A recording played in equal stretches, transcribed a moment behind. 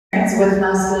with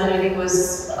masculinity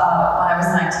was when I was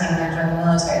 19 and I joined the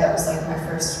military. That was like my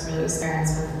first real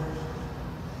experience with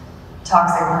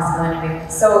toxic masculinity.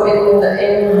 So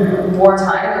in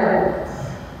wartime,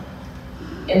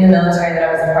 in the military that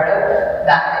I was a part of,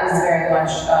 that is very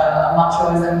much a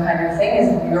machoism kind of thing, is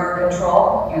you're in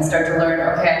control. You start to learn,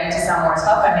 okay, I need to sound more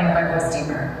tough, I make my voice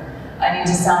deeper. I need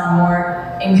to sound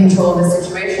more in control of the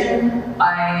situation.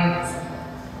 I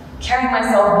carry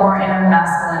myself more in a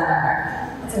masculine manner.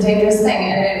 It's a dangerous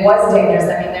thing, and it was dangerous.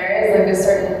 I mean, there is like a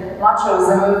certain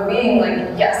machoism of being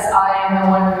like, yes, I am the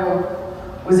one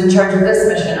who was in charge of this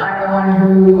mission. I'm the one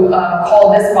who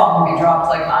called this bomb to be dropped.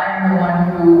 Like, I'm the one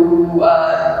who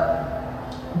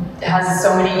has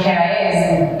so many KIAs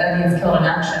and that means killed in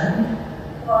action.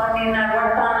 Well, I mean, I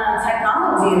worked on a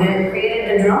technology that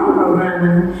created the drone program,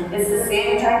 and it's the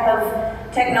same type of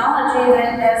technology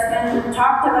that has been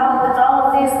talked about with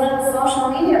all of these little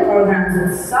social media programs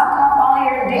that suck up all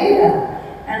your data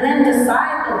and then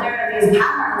decide that there are these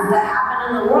patterns that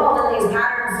happen in the world and these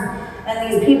patterns and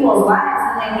these people's lives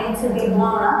and they need to be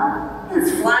blown up.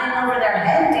 It's flying over their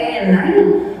head day and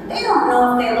night. They don't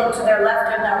know if they look to their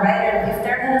left or their right or if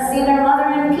they're going to see their mother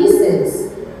in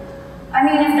pieces. I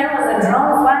mean, if there was a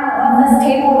drone flying above this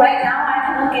table right now, I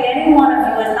could look at any one of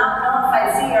you and not know if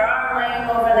I'd see your arm laying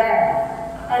over there.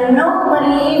 And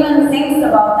nobody even thinks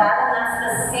about that, and that's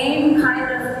the same kind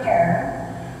of terror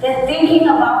that thinking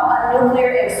about a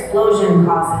nuclear explosion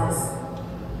causes.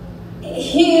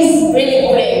 He's really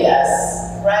bullying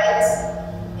us, right?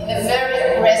 In a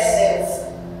very aggressive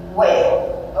way,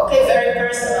 okay, very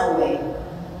personal way.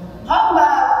 How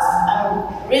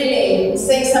about really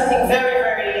saying something very,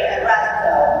 very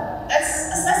radical? Let's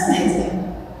assassinate him.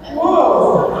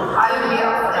 Whoa! I would be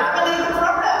up for that. Eliminate the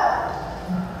problem.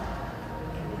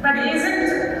 But isn't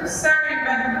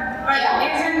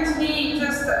he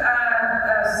just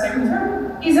a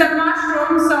symptom? He's a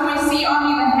mushroom, so we see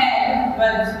only the head,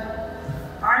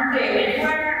 but aren't they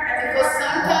everywhere? Because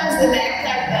sometimes the neck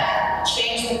like that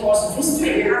change the course of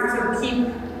history. You have to keep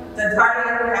the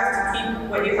target, you have to keep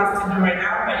what you have to do right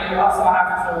now, but you also have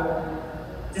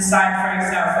to decide for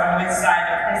yourself on which side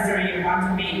of history you want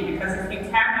to be, because if you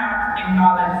cannot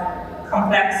acknowledge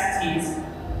complexities,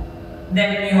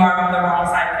 then you are on the wrong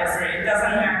side of history. It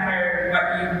doesn't matter what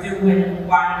you do in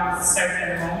one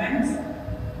certain moment.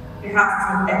 You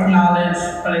have to acknowledge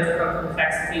political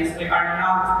complexities. We are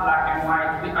not black and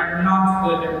white. We are not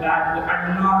good and bad. We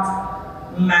are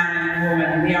not man and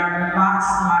woman. We are much,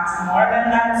 much more than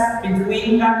that,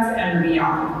 between that and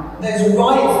beyond. Those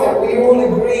rights that we all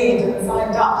agreed and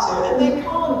signed up to, and they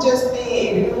can't just be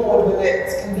ignored when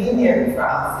it's convenient for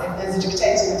us. If there's a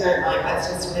dictator we don't like, let's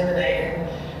just eliminate him.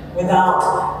 Without,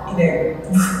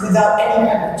 without any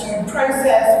kind of due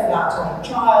process, without any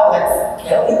trial, let's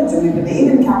kill him. Do we believe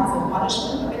in capital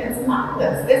punishment? I mean, it's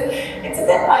madness. It's a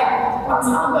bit like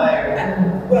Guantanamo,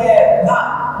 and where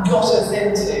that got us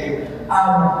into,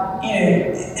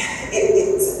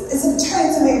 it's a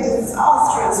totally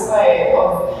disastrous way of.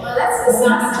 Well, let's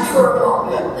discuss it for a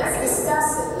moment. Let's discuss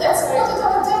it. Let's put it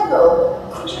on the table.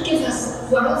 Could you give us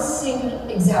one single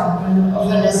example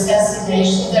of an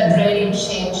assassination that really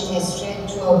changed history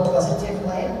into a positive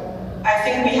way? I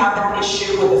think we have an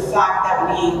issue with the fact that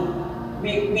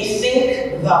we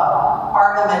think the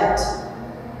armament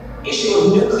issue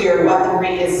of nuclear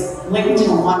weaponry is linked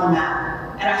to one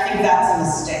man, and I think that's a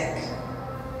mistake.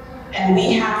 And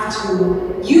we have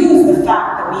to use the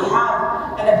fact that we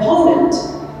have an opponent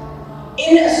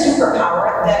in a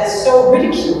superpower that is so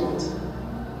ridiculed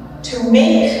to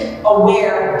make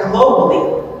aware globally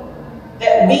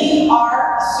that we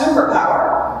are a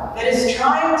superpower that is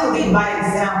trying to lead by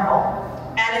example.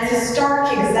 And it's a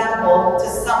stark example to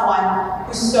someone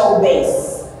who's so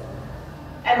base.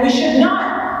 And we should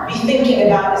not be thinking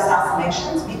about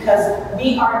assassinations because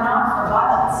we are not for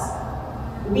violence.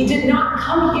 We did not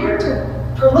come here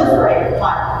to proliferate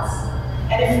violence.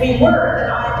 And if we were, then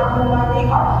I don't know why we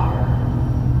are here.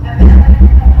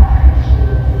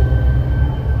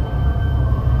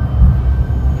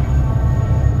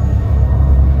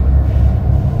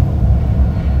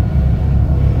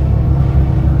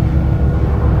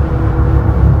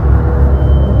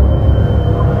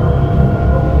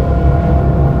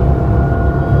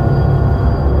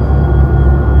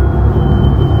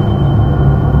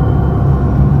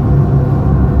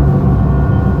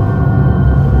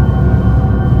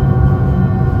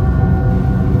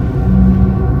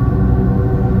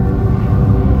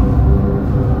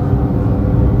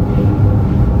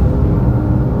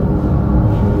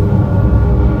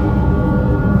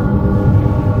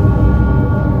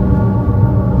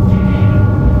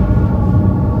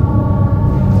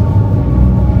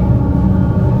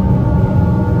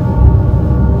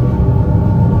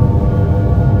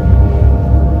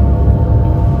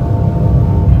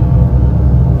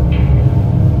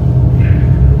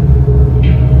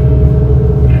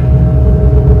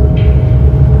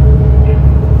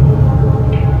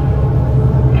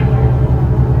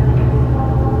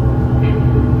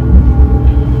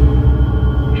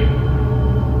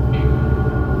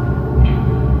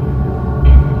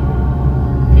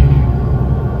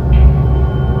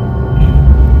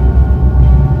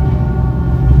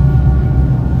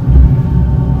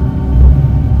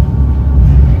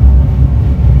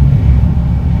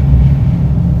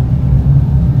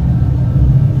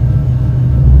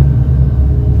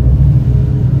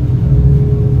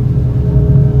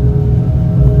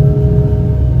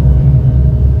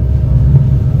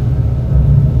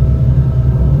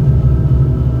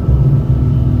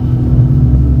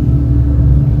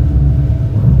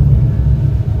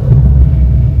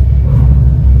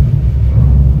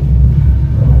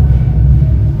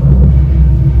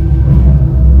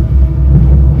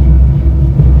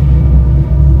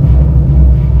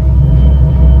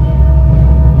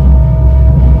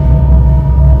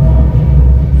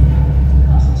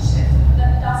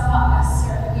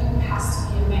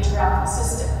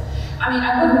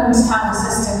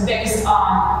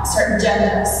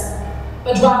 agendas,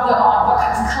 but rather on what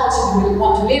kind of culture do we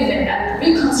want to live in, and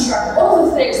reconstruct all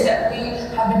the things that we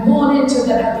have been born into,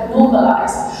 that have been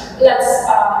normalized. Let's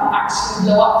actually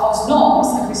blow up those norms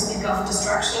if we speak of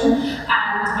destruction,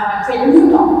 and create new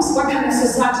norms. What kind of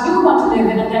society do we want to live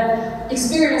in, and then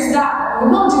experience that. We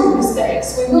will do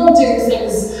mistakes, we will do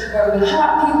things where we will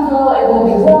hurt people, it will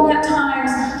be wrong at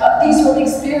times, but these will be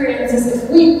experiences if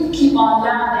we keep on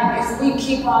learning, if we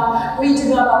keep on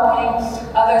redeveloping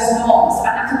those norms.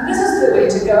 And I think this is the way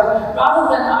to go, rather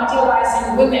than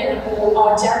idealizing women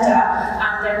or gender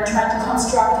and then trying to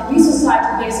construct a new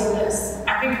society based on this.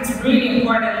 I think it's really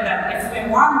important that if we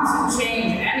want to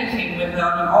change anything with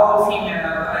an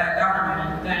all-female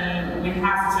government, then we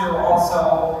have to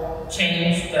also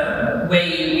change the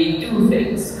way we do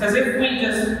things. Because if we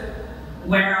just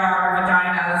wear our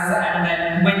vaginas and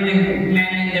then win the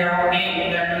men in their own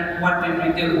game, then what did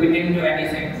we do? We didn't do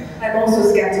anything. I'm also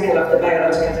skeptical of the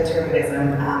biological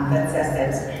determinism that says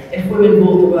that if women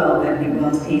rule the world, then we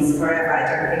world peace forever. I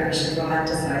don't think we should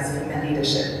romanticize female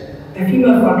leadership. The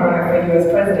female frontrunner for US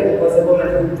president was a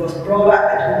woman who was brought up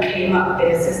and who came up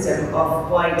in a system of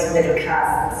white,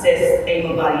 middle-class, cis,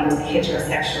 able-bodied,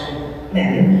 heterosexual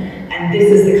men. And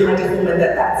this is the kind of woman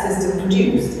that that system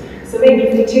produced. So maybe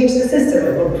if we change the system,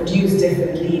 it will produce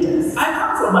different leaders. I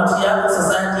come from a matriarchal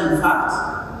society, in fact,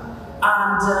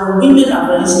 and women are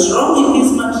very strong in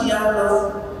this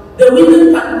matriarchal. The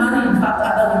women can marry, in fact,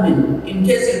 other women. In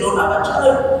case you don't have a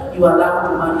child, you are allowed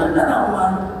to marry another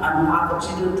woman and have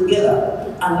children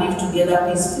together and live together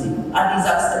peacefully, and is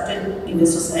accepted in the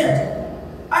society.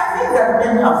 I think that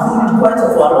men have ruled quite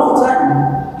for a long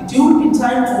time. It would be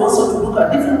time to also to look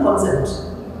at different concepts.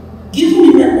 Give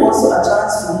women also a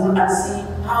chance to rule and see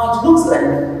how it looks like.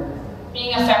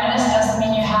 Being a feminist doesn't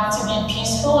mean you have to be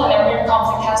peaceful and every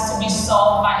conflict has to be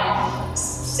solved by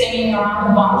singing around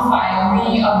the bonfire.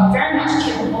 We are very much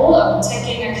capable of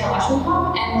taking a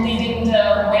Kalashnikov and leading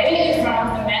the way in front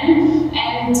of the men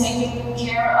and taking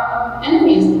care of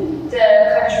enemies. The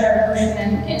Kurdish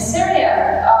revolution in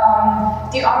Syria,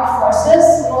 the armed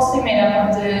forces, mostly made up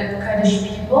of the Kurdish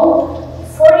people,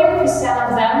 40%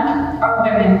 of them are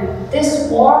women. This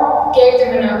war gave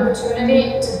them an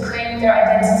opportunity to claim their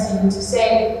identity, to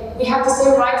say, we have the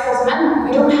same rights as men.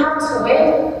 We don't have to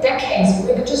wait decades.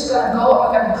 We're just going to go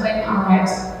and we're going to claim our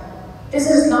rights. This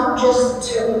is not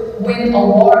just to win a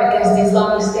war against the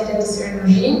Islamic State and the Syrian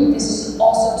regime. This is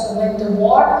also to win the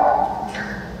war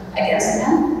against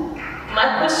men.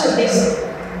 My question is,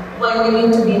 why we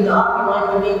need to be in the army,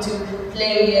 why we need to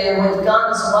play with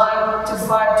guns, why to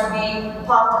fight to be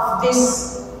part of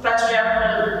this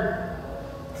patriarchal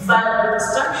violent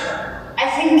structure? I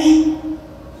think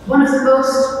one of the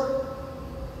most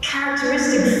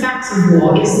characteristic facts of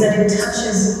war is that it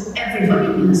touches everybody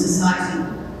in the society.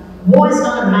 War is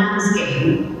not a man's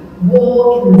game.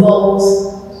 War involves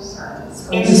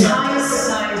entire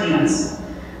societies.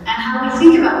 And how we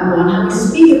think about war and how we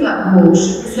speak about war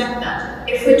should reflect that.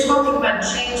 If we're talking about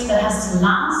change that has to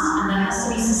last and that has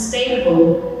to be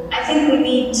sustainable, I think we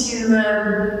need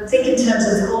to think in terms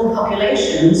of whole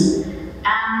populations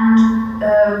and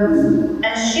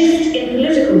a shift in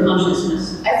political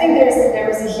consciousness. I think there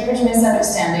was a huge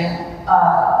misunderstanding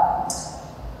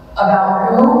about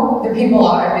who the people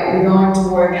are that you're going to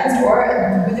war against, or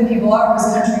who the people are whose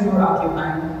country you're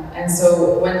occupying. And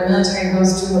so when the military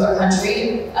goes to a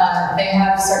country, they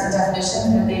have certain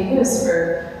definitions that they use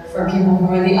for people who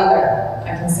are the other.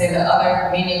 I can say the other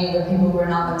meaning the people who are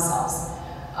not themselves.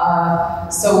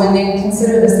 So when they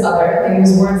consider this other, they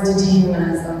use words to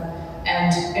dehumanize them.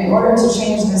 And in order to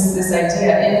change this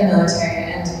idea in the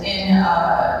military and in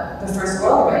the first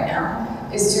world right now,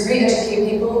 is to re-educate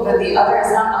people that the other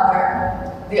is not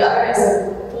other. The other is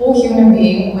a full human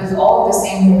being with all of the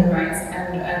same human rights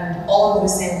and all of the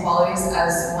same qualities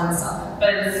as oneself. But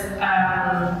it's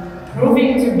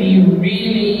proving to be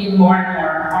really more and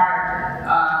more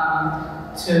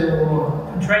hard to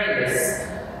portray this.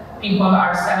 People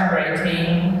are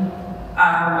celebrating,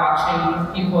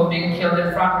 watching people being killed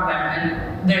in front of them,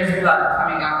 and there's blood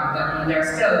coming out of them, and they're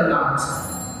still not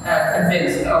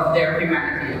convinced of their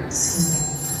humanity.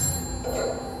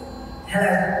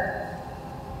 Hello.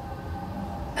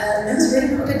 No, it's really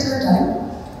not a good time, darling.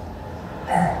 I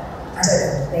don't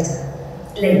know, later.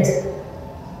 Late.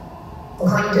 What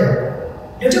can't you do?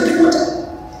 No, don't want.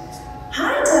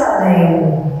 Hi, darling.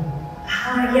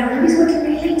 Hi, yeah, Mommy's working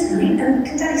really late tonight.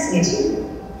 Can Daddy sing it to you?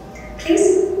 Please?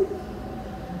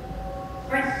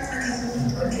 Right, okay,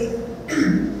 quickly.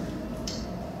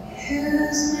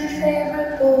 Who's my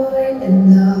favorite boy in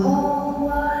the whole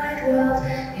wide world?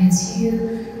 It's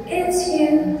you, it's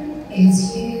you,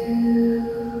 it's you.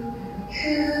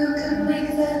 Who can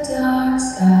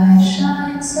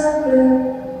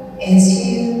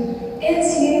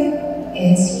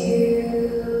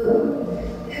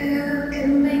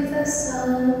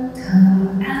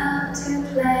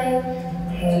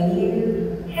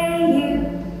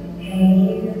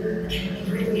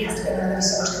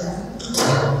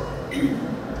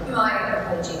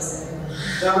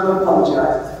Don't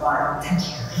apologize, it's fine. Thank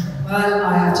you. Well,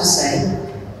 I have to say,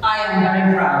 I am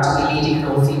very proud to be leading an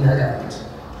all-female government.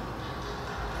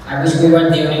 I wish we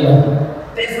weren't the only one.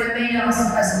 But if I may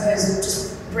ask, I suppose,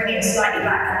 just bring it slightly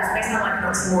back, and this may sound like an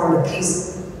oxymoron, but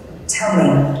please tell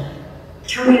me,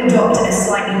 can we adopt a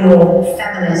slightly more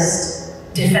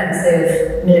feminist,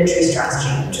 defensive military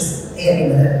strategy? Just hit me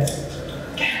with it.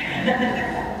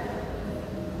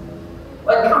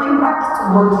 Well, coming back to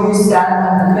what you said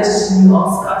and the question you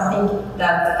asked, I think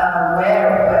that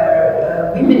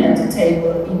where women at the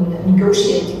table in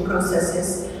negotiating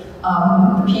processes,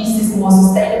 the peace is more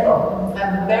sustainable.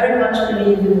 I very much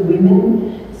believe in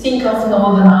women. Think of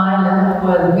Northern Ireland,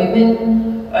 where the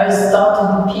women started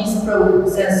the peace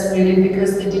process really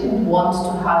because they didn't want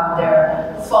to have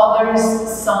their fathers,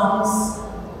 sons,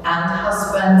 and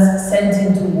husbands sent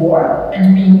into war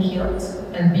and being killed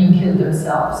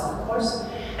themselves, of course.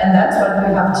 And that's what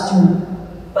we have to do.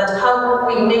 But how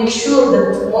we make sure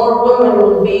that more women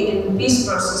will be in peace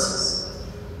processes?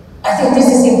 I think this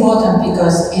is important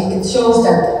because it shows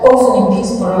that often in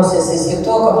peace processes you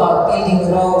talk about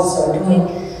building roads or doing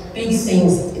big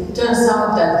things. It turns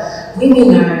out that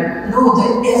women know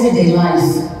the everyday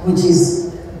life which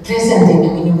is present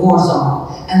in a war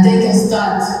zone, and they can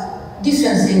start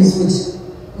different things, which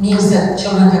means that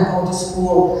children can go to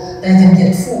school, they can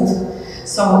get food.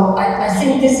 So I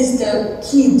think this is the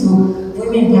key to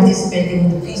women participating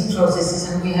in the peace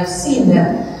processes, and we have seen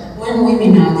that when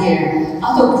women are there,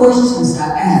 other questions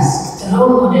are asked. The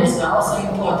role models are also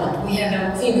important. We had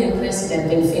a female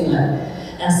president in Finland,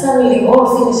 and suddenly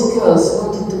all Finnish girls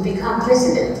wanted to become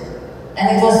president.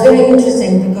 And it was very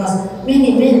interesting because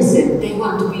many men said they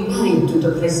want to be married to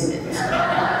the president.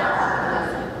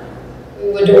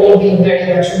 We would all be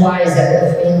very much wiser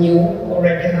if we knew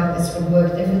already how this would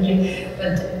work differently.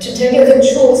 But to tell you the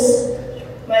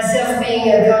truth, myself being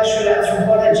a cultural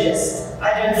anthropologist,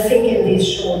 I don't think in these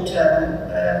short-term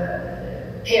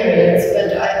periods,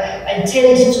 but I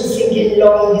tend to think in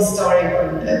long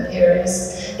historical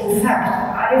periods. In fact,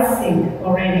 I think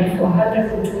already for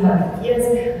 100 or 200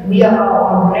 years, we are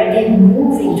already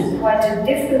moving to quite a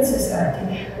different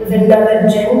society with another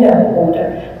gender order,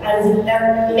 and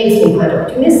that makes me quite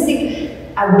optimistic.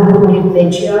 I wouldn't call it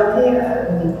matriarchy,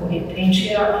 I wouldn't call it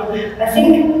patriarchy. I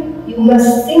think you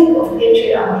must think of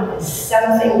patriarchy as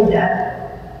something that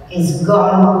is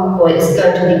gone or is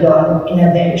going to be gone in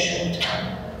a very short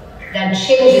time. That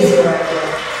changes your idea.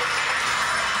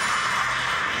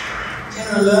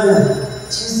 General Lerner,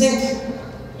 do you think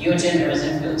your gender has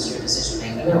influenced your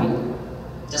decision making? I mean,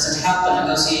 does it help the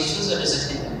negotiations or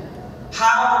does it hinder?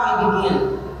 How do we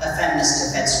begin a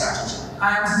feminist defense strategy?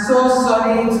 I'm so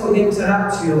sorry to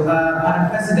interrupt you, Madam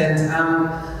President.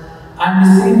 I'm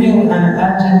receiving an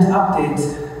urgent update.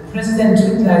 President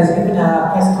Twitter is giving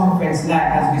a press conference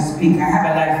live as we speak. I have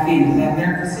a live feed. May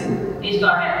I proceed? Please go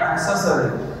ahead. I'm so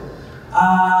sorry.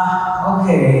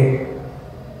 Okay.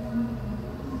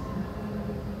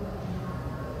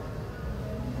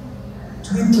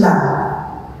 Twitter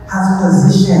has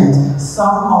positioned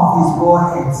some of his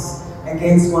warheads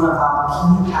against one of our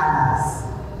key allies.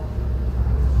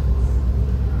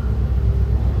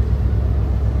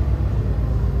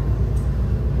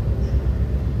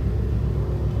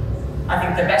 I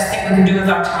think the best thing we can do with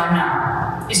our time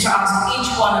now is to ask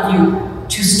each one of you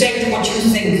to state what you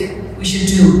think we should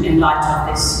do in light of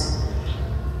this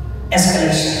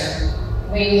escalation.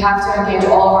 We have to engage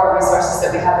all of our resources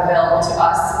that we have available to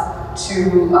us to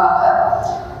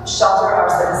shelter our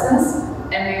citizens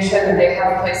and make sure that they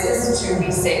have places to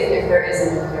be safe if there is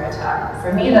a nuclear attack.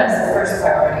 For me, that's the first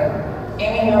priority.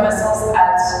 Aiming your missiles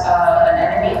at an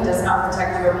enemy does not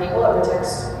protect your people, it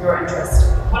protects your interest.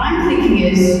 What I'm thinking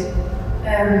is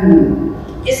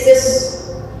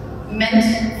this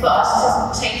meant for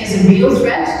us to take as a real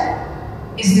threat?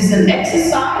 Is this an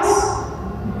exercise?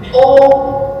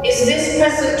 Or is this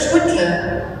President Twitter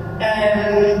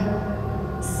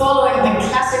following the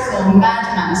classical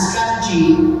madman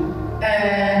strategy,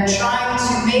 trying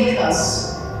to make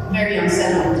us very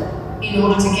unsettled in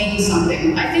order to gain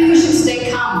something? I think we should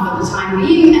stay calm for the time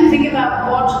being and think about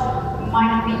what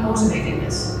might be motivating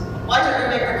this. Why don't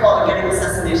we make the call of getting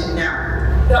assassinated now?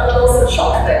 That will also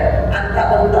shock them, and that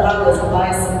will allow us to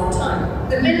buy some more time.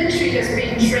 The military has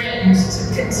been trained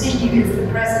to continue if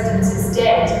the president is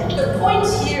dead. The point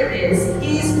here is,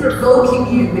 he's provoking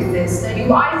you with this. That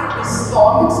you either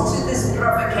respond to this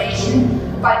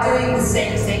provocation by doing the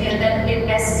same thing, and then it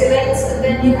escalates, and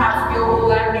then you have your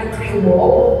all-out nuclear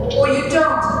war, or you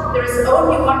don't. There is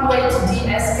only one way to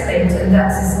de-escalate, and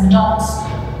that is not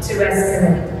to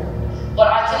escalate. what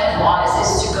I can advise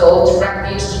is to go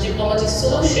directly to the diplomatic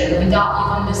solution without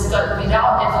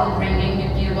even bringing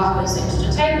nuclear weapons into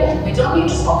the table. We don't need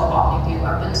to talk about nuclear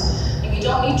weapons, and we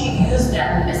don't need to use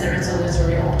them as a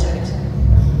retaliatory object.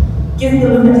 Given the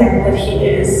lunatic that he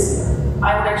is,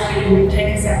 I would actually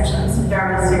take his actions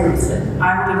very seriously.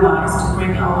 I would advise to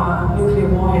bring our nuclear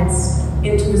warheads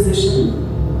into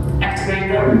position,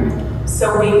 activate them,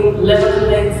 so we level the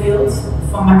playing field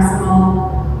for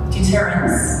maximal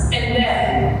deterrence, and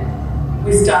then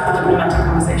we start the diplomatic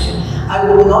conversation. I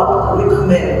will not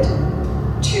recommend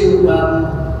to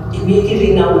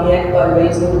immediately now react by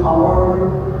raising our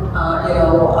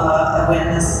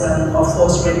awareness of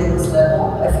force readiness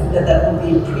level. I think that would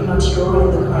be premature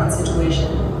in the current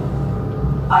situation.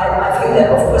 I think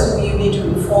that, of course, we need to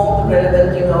inform the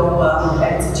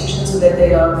relevant, institutions so that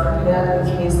they are prepared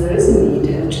in case there is a need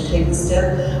to take a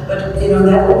step. But,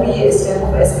 that would be a step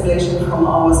of escalation from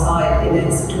our side in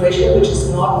a situation which is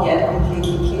not yet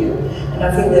completely clear. And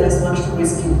I think that is much too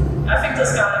risky. I think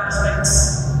this guy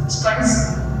respects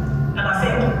strengths, and I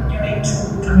think you need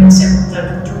to convince him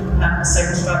that you have a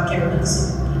second strike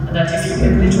capability, and that if he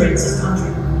obliterates this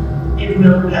country, it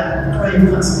will have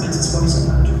grave consequences for his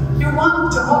country. You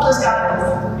want to hold this guy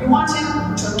off. You want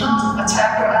him to not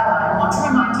attack your ally. You want to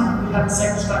remind him you have a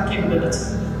second strike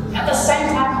capability. At the same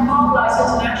time, mobilize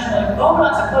internationally,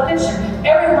 mobilize a coalition.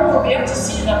 Everyone will be able to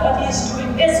see that what he is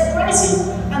doing is crazy,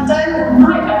 and then we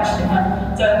might actually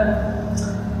have the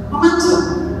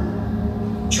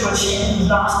momentum to achieve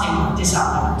lasting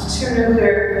disarmament. Two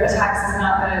nuclear attacks is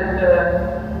not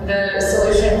the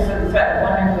solution for the threat of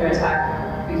one nuclear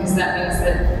attack, because that means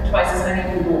that twice as many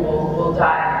people will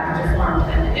die and be deformed,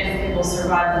 and if people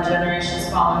survive, the generations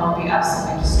following will be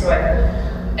absolutely destroyed.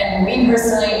 And me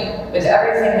personally, with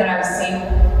everything that I've seen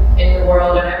in the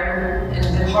world and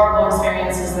the horrible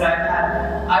experiences that I've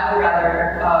had, I would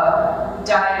rather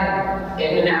die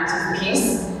in an act of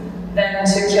peace than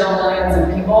to kill millions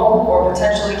of people, or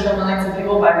potentially kill millions of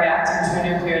people by reacting to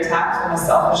a nuclear attack from a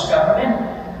selfish government.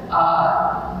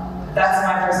 That's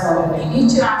my personal opinion. You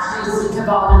need to actually think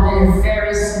about it in a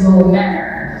very slow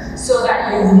manner, so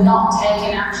that you've not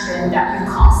taken action, that you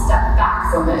can't step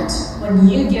back from it. When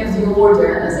you give the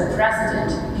order as a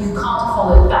president, you can't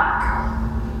call it back.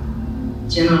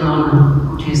 General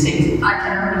Nonna, what do you think? I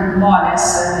can more or less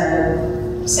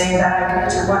say that I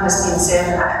agree to what has been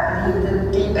said. I believe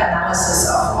the deep analysis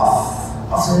of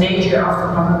the nature of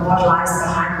the problem, what lies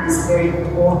behind it, is very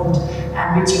important,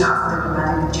 and reaching out for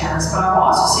diplomatic channels. But I will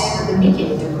also say that the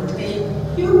mediator could be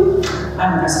you,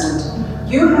 Madam President.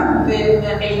 You have been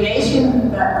a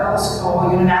nation that goes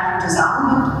for unilateral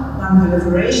disarmament,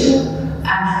 non-proliferation, and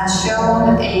has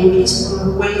shown a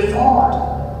peaceful way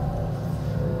forward.